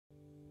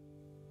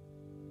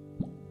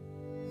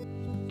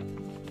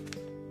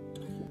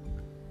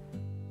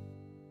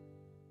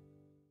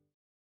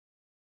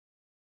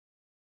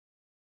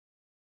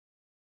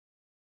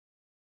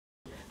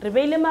re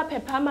beile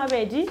maphepha a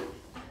mabedi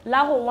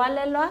la go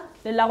ngwalelwa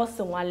le la go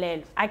se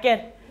ngwalelwa a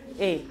kere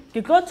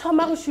ke tlo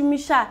thoma go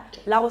šomiša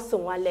la go se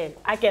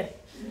ngwalelwa a kere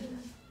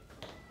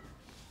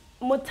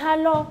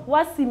mothalo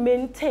wa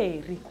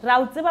Symmetry ra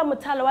o tseba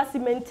mothalo wa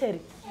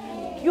Symmetry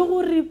ke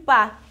go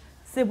ripa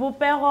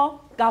sebopego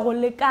ka go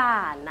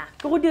lekana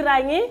ke go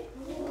dirang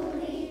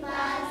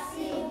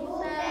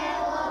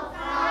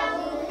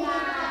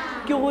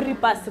ke go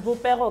ripa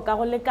sebopego ka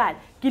go lekana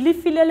ke le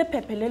file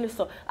lephephe le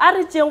leso a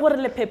re tšeng gore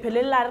lephephe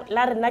le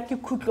la rena ke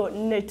khutlo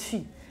nne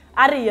thi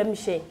a re ye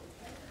mšeng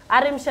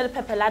a re mše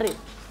lephephe la rena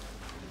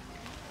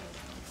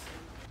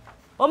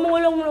o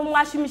mongwe le mongwe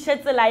a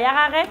šomiše tsela ya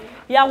gage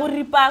ya go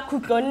ripa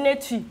khutlo nne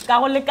thi ka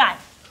go lekana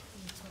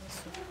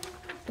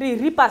re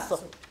ripa so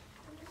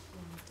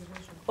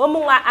o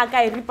mongwe a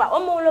ka e ripa o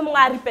mongwe le mongwe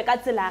a ripe ka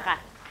tsela ya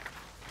gage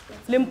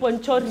le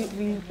mpontšho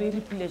re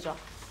ripile jang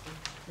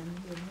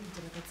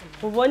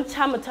go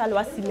bontšha mothalo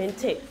wa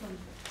Symmetry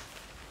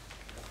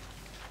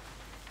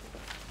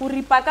go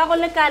ripa ka go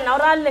lekana o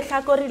ra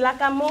lehlakore la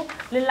ka mo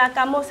le la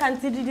ka mo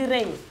santse di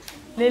direng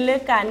le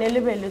lekane le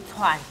be le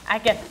tshwane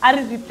a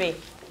re ripeng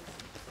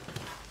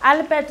a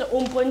lepete o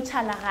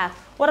mpontšha la gagwe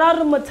o ra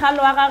gore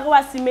mothalo wa gagwe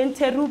wa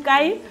Symmetry o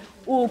kae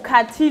o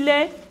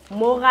khathile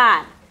mo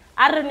gare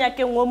a re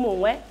nyakeng o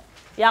mongwe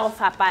ya go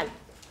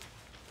fapana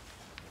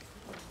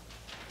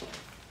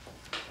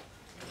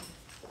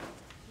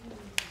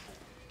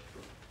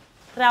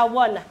re a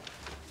bona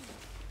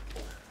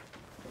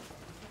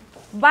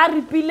ba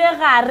ripile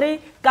gare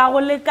ka go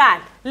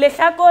lekana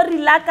lehlakore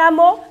la ka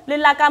mo le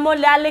la ka mo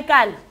le a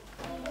lekana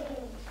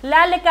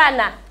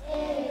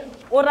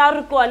o ra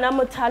re kona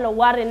mothalo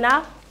wa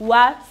rena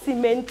wa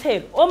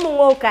Symmetry o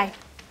mongwe o kae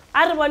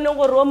a re bone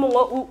gore o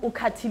mongwe o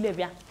khathile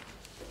bjang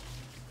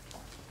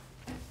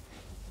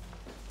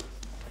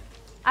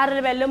a re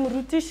lebelle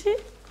morutiši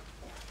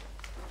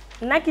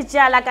nna ke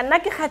tšeala ka nna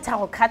ke kgatha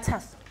go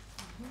kgathaso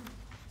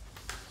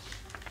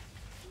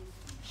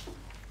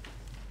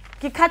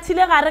ke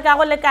khathile gare ka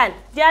go lekana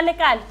di a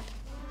lekana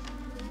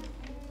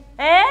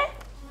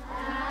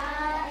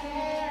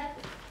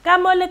ka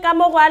mo le ka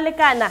mo go a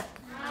lekana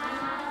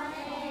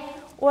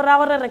o ra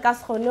gore re ka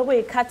se kgone go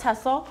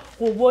ikgathaso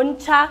go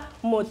bontšha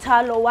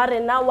mothalo wa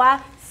rena wa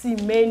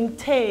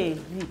Symmetry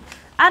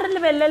a re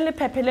lebelele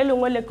lephephe le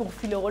lengwe le ke go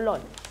file go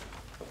lona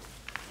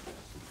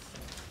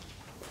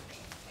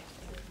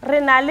re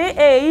na le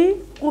A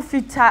go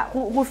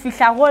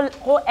fihla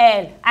go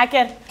L a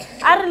kere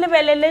a re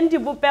lebeleleng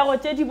dibopego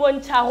tše di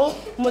bontšhago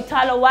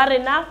mothalo wa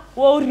rena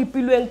wo o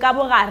ripilweng ka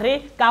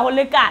bogare ka go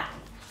lekana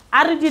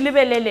a re di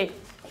lebelele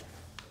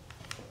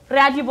re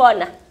a di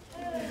bona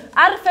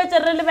a re fetse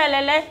re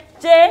lebelele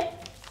tše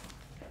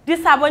di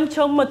sa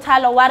bontšheng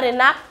mothalo wa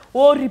rena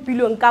wo o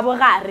ripilweng ka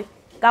bogare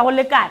ka go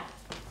lekana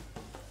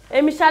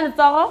emiša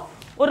letsogo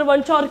o re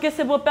bontšha gore ke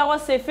sebopego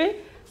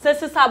sefe se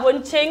se sa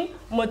bontšheng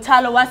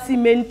mothalo wa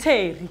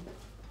Symmetry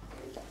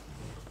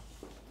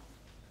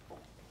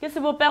ke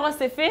sebopego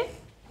sefe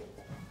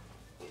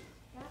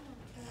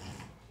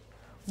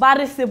ba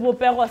re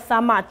sebopego sa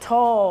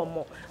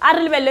mathomo a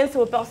re lebeleng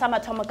sebopego sa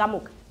mathomo ka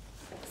moka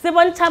se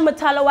bontšha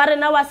mothalo wa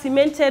rena wa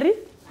Symmetry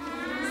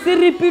se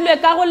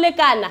ripilwe ka go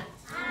lekana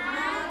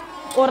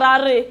o ra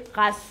re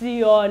ga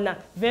se yona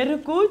very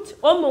good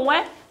o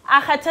mongwe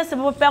a kgethe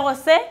sebopego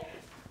se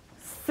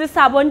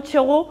sa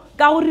bontšhego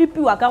ka go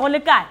ripiwa ka go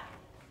lekana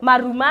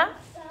maruma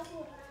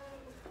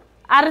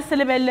a re se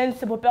lebeleleng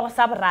sebopego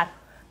sa boraro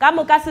ka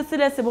moka se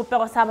sele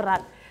sebopego sa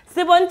boraro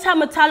se bontšha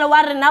mothalo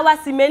wa rena wa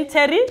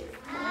Symmetry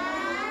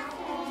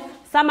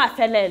sa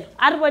mafelelo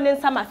a re boneng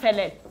sa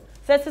mafelelo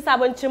se sa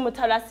bontšhe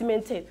mothalo wa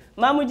Symmetry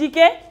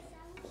mamodike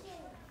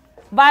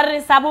ba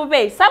re sa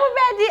bobedi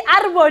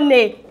a re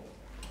boneng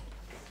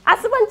a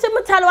se bontšhe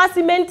mothalo wa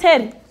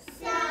Symmetry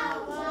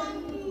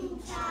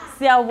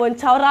se a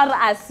bontšha o ra re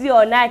a se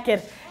yona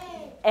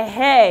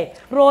kere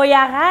ro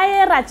ya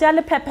gae ra tšea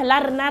lephephe la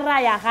rena ra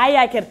ya gae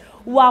a kere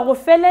wa go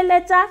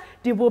feleletša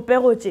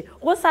dibopego tše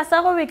go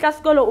sasa go betla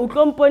sekolo o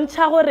tlo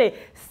mpontšha gore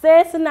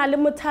se na le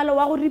mothalo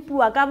wa go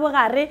ripiwa ka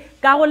bogare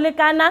ka go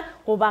lekana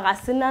goba ga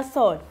se na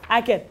sona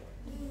a kere